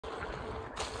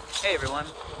Hey everyone,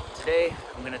 today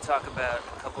I'm going to talk about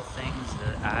a couple things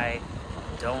that I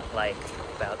don't like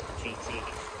about the GT.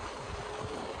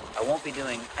 I won't be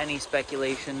doing any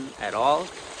speculation at all,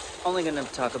 only going to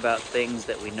talk about things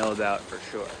that we know about for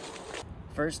sure.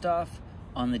 First off,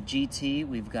 on the GT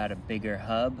we've got a bigger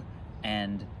hub,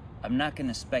 and I'm not going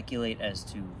to speculate as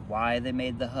to why they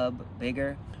made the hub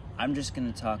bigger. I'm just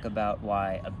going to talk about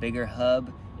why a bigger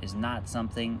hub is not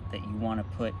something that you want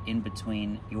to put in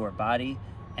between your body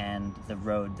and the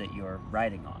road that you're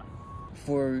riding on.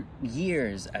 For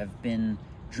years, I've been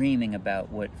dreaming about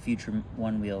what future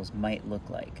Onewheels might look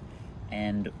like.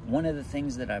 And one of the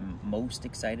things that I'm most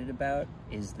excited about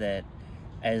is that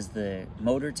as the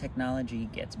motor technology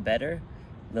gets better,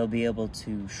 they'll be able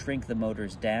to shrink the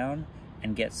motors down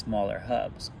and get smaller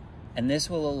hubs. And this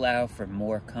will allow for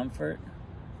more comfort,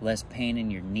 less pain in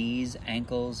your knees,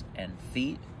 ankles, and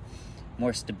feet,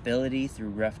 more stability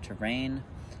through rough terrain,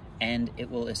 and it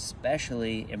will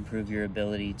especially improve your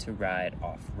ability to ride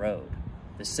off-road.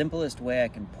 The simplest way I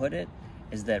can put it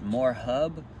is that more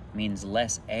hub means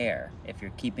less air if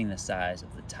you're keeping the size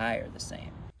of the tire the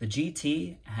same. The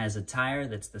GT has a tire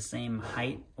that's the same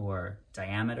height or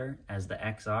diameter as the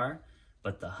XR,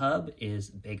 but the hub is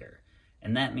bigger.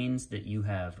 And that means that you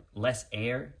have less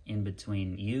air in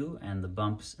between you and the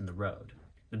bumps in the road.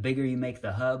 The bigger you make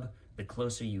the hub, the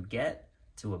closer you get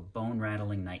to a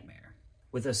bone-rattling nightmare.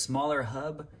 With a smaller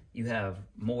hub, you have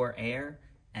more air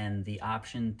and the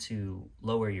option to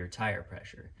lower your tire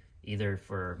pressure, either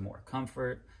for more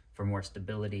comfort, for more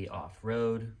stability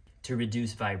off-road, to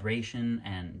reduce vibration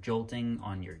and jolting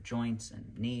on your joints and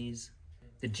knees.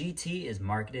 The GT is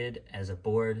marketed as a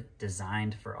board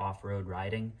designed for off-road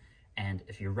riding, and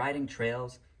if you're riding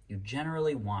trails, you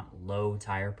generally want low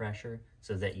tire pressure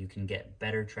so that you can get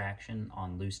better traction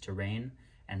on loose terrain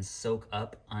and soak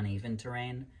up uneven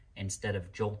terrain instead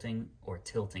of jolting or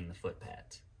tilting the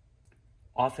footpads.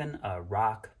 Often a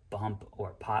rock, bump,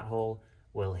 or pothole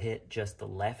will hit just the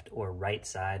left or right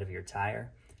side of your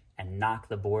tire and knock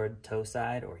the board toe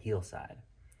side or heel side.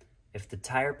 If the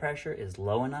tire pressure is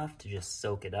low enough to just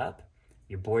soak it up,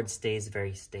 your board stays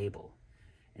very stable.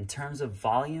 In terms of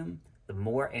volume, the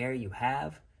more air you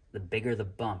have, the bigger the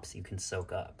bumps you can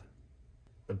soak up.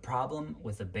 The problem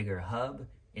with a bigger hub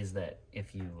is that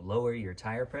if you lower your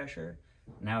tire pressure,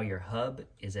 now your hub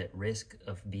is at risk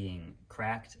of being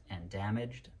cracked and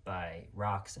damaged by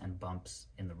rocks and bumps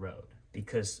in the road.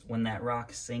 Because when that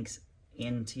rock sinks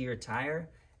into your tire,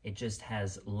 it just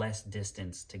has less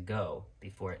distance to go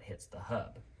before it hits the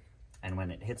hub. And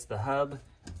when it hits the hub,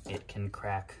 it can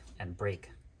crack and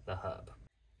break the hub.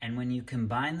 And when you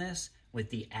combine this with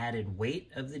the added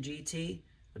weight of the GT,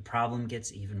 the problem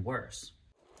gets even worse.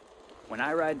 When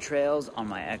I ride trails on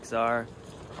my XR,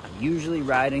 I'm usually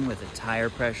riding with a tire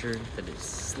pressure that is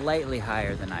slightly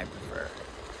higher than I prefer,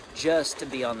 just to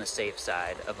be on the safe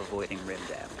side of avoiding rim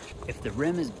damage. If the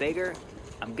rim is bigger,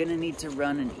 I'm gonna need to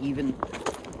run an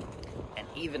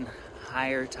even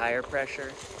higher tire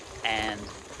pressure, and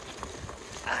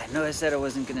I know I said I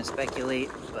wasn't gonna speculate,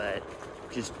 but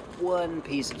just one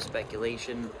piece of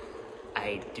speculation,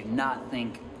 I do not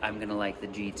think I'm gonna like the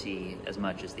GT as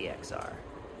much as the XR.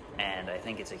 And I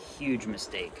think it's a huge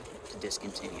mistake to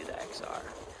discontinue the XR.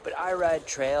 But I ride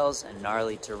trails and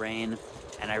gnarly terrain,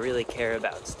 and I really care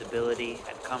about stability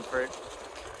and comfort.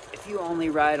 If you only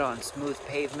ride on smooth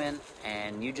pavement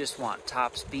and you just want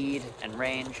top speed and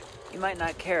range, you might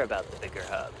not care about the bigger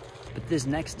hub. But this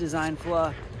next design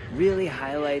flaw really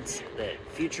highlights that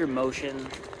future motion...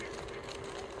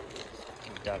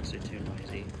 Ducks are too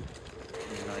noisy.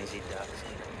 Noisy ducks.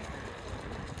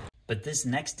 But this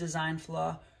next design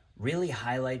flaw really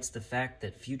highlights the fact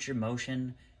that Future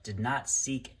Motion did not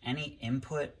seek any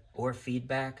input or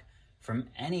feedback from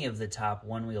any of the top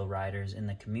one-wheel riders in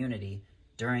the community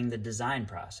during the design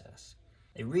process.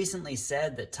 They recently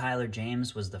said that Tyler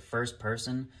James was the first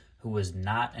person who was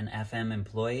not an FM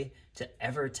employee to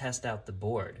ever test out the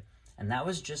board, and that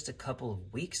was just a couple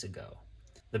of weeks ago.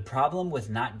 The problem with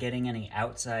not getting any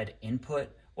outside input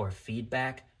or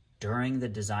feedback during the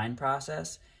design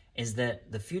process is that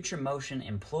the Future Motion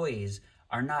employees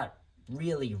are not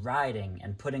really riding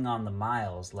and putting on the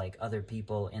miles like other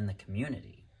people in the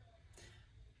community.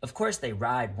 Of course they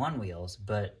ride one-wheels,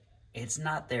 but it's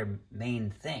not their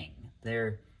main thing.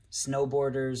 They're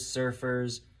snowboarders,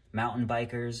 surfers, mountain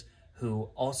bikers who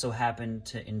also happen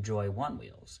to enjoy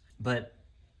one-wheels. But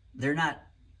they're not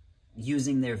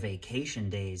using their vacation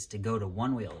days to go to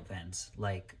one-wheel events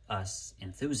like us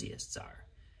enthusiasts are.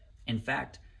 In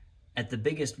fact, at the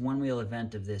biggest one-wheel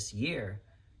event of this year,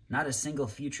 not a single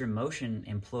Future Motion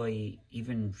employee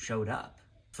even showed up.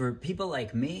 For people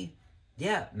like me,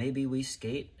 yeah, maybe we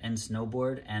skate and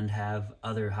snowboard and have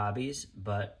other hobbies,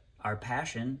 but our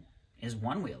passion is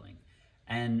one-wheeling.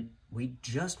 And we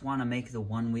just want to make the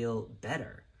one wheel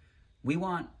better. We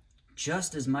want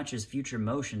just as much as Future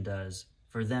Motion does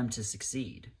for them to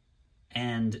succeed.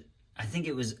 And I think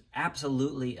it was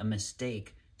absolutely a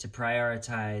mistake to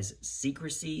prioritize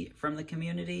secrecy from the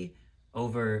community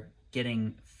over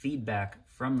getting feedback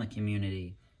from the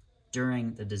community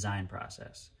during the design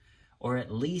process, or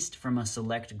at least from a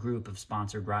select group of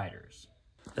sponsored riders.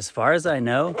 As far as I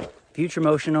know, Future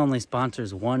Motion only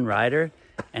sponsors one rider,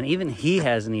 and even he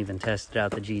hasn't even tested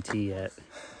out the GT yet.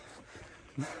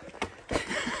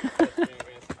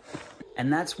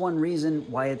 And that's one reason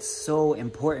why it's so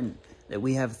important that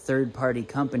we have third-party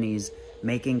companies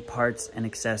making parts and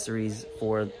accessories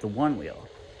for the one wheel,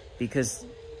 because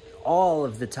all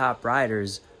of the top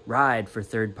riders ride for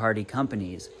third-party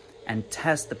companies and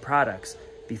test the products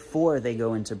before they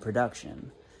go into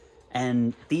production.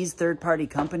 And these third-party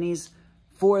companies,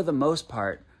 for the most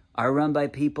part, are run by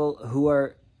people who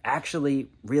are actually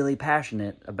really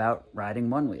passionate about riding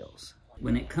one wheels.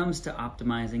 When it comes to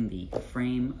optimizing the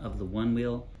frame of the one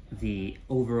wheel, the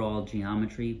overall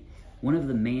geometry, one of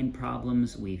the main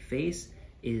problems we face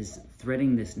is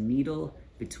threading this needle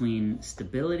between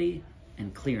stability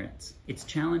and clearance. It's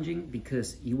challenging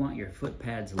because you want your foot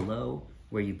pads low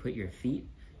where you put your feet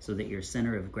so that your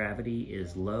center of gravity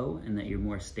is low and that you're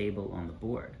more stable on the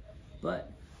board.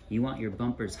 But you want your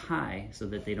bumpers high so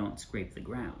that they don't scrape the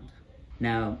ground.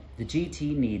 Now, the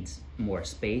GT needs more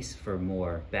space for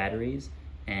more batteries,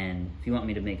 and if you want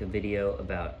me to make a video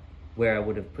about where I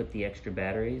would have put the extra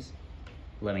batteries,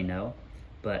 let me know.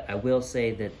 But I will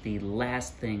say that the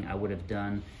last thing I would have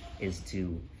done is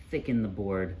to thicken the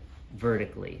board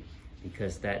vertically,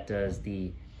 because that does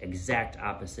the exact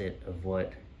opposite of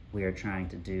what we are trying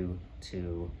to do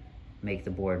to make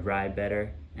the board ride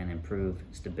better and improve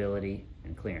stability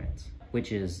and clearance,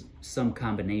 which is some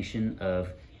combination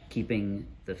of keeping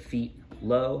the feet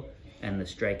low and the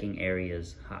striking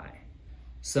areas high.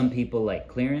 Some people like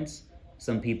clearance,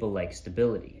 some people like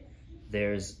stability.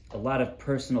 There's a lot of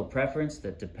personal preference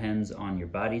that depends on your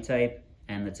body type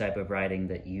and the type of riding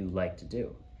that you like to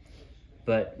do.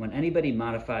 But when anybody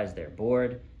modifies their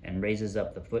board and raises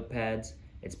up the foot pads,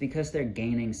 it's because they're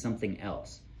gaining something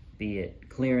else, be it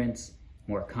clearance,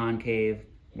 more concave,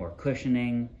 more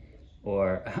cushioning,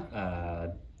 or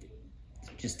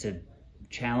just to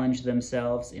challenge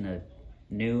themselves in a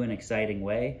new and exciting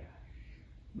way.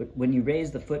 But when you raise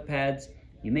the foot pads,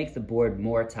 you make the board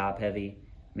more top heavy,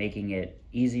 making it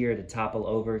easier to topple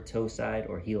over toe side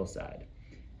or heel side,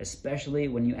 especially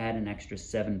when you add an extra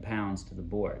 7 pounds to the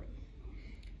board.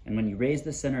 And when you raise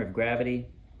the center of gravity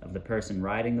of the person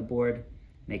riding the board,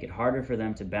 make it harder for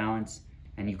them to balance,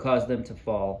 and you cause them to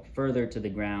fall further to the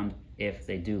ground if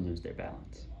they do lose their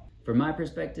balance. From my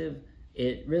perspective,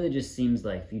 it really just seems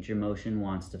like Future Motion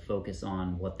wants to focus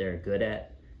on what they're good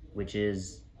at, which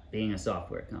is being a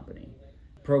software company.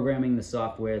 Programming the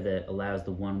software that allows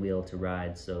the one wheel to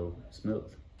ride so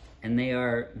smooth. And they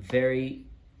are very,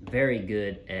 very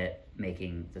good at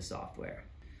making the software.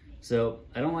 So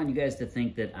I don't want you guys to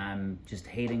think that I'm just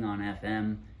hating on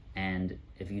FM, and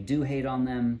if you do hate on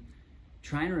them,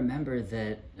 try and remember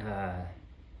that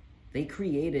they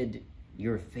created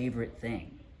your favorite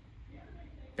thing.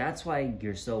 That's why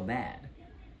you're so mad.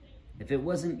 If it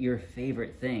wasn't your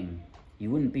favorite thing,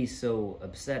 you wouldn't be so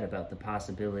upset about the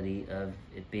possibility of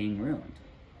it being ruined.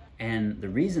 And the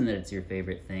reason that it's your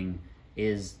favorite thing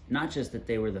is not just that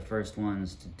they were the first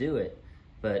ones to do it,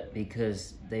 but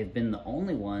because they've been the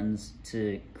only ones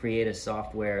to create a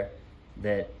software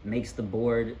that makes the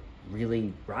board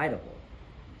really rideable.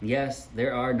 Yes,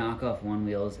 there are knockoff one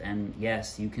wheels, and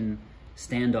yes, you can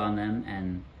stand on them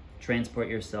and transport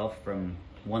yourself from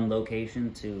one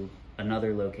location to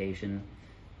another location,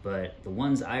 but the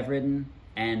ones I've ridden,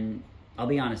 and I'll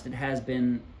be honest, it has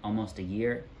been almost a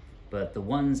year, but the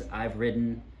ones I've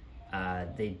ridden,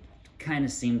 they kind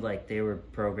of seemed like they were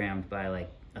programmed by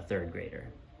like a third grader.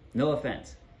 No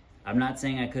offense. I'm not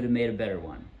saying I could have made a better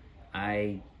one.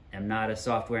 I am not a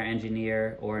software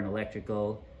engineer or an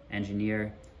electrical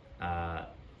engineer.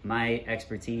 My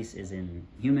expertise is in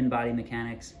human body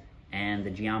mechanics and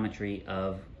the geometry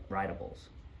of rideables.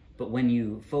 But when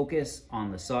you focus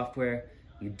on the software,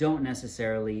 you don't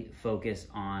necessarily focus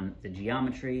on the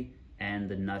geometry and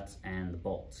the nuts and the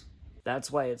bolts.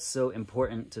 That's why it's so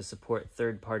important to support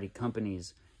third-party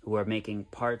companies who are making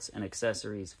parts and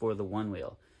accessories for the one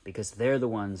wheel, because they're the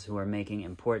ones who are making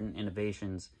important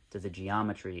innovations to the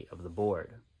geometry of the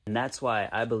board. And that's why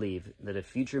I believe that if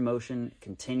Future Motion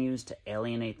continues to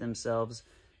alienate themselves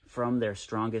from their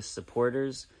strongest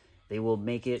supporters, They will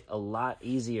make it a lot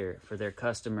easier for their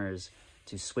customers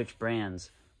to switch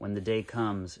brands when the day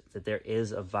comes that there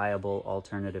is a viable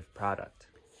alternative product.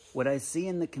 What I see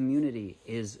in the community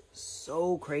is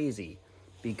so crazy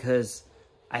because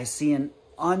I see an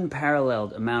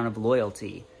unparalleled amount of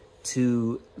loyalty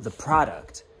to the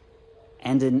product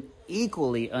and an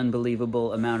equally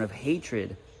unbelievable amount of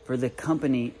hatred for the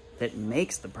company that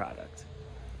makes the product.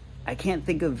 I can't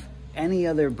think of any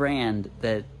other brand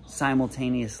that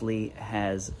simultaneously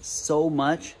has so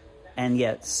much and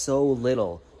yet so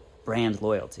little brand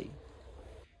loyalty.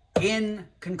 In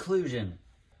conclusion,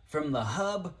 from the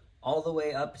hub all the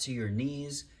way up to your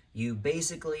knees, you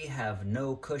basically have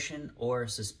no cushion or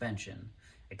suspension,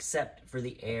 except for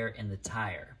the air in the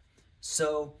tire.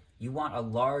 So you want a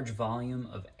large volume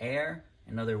of air,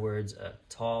 in other words, a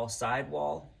tall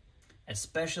sidewall,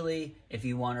 especially if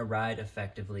you want to ride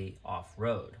effectively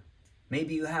off-road.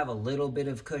 Maybe you have a little bit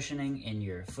of cushioning in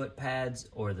your foot pads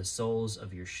or the soles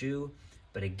of your shoe,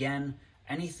 but again,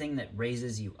 anything that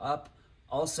raises you up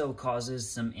also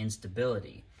causes some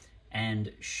instability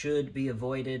and should be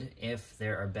avoided if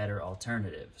there are better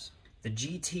alternatives. The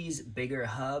GT's bigger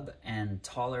hub and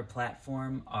taller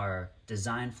platform are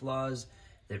design flaws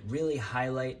that really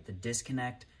highlight the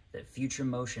disconnect that Future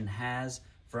Motion has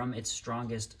from its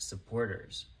strongest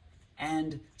supporters,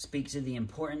 and speak to the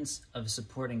importance of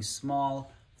supporting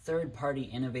small, third-party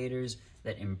innovators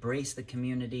that embrace the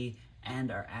community and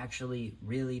are actually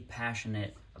really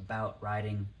passionate about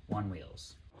riding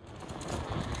Onewheels.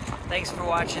 Thanks for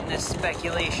watching this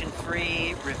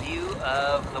speculation-free review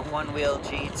of the Onewheel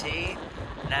GT.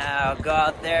 Now go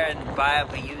out there and buy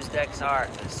up a used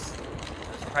XR, because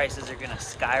those prices are gonna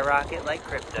skyrocket like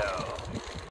crypto.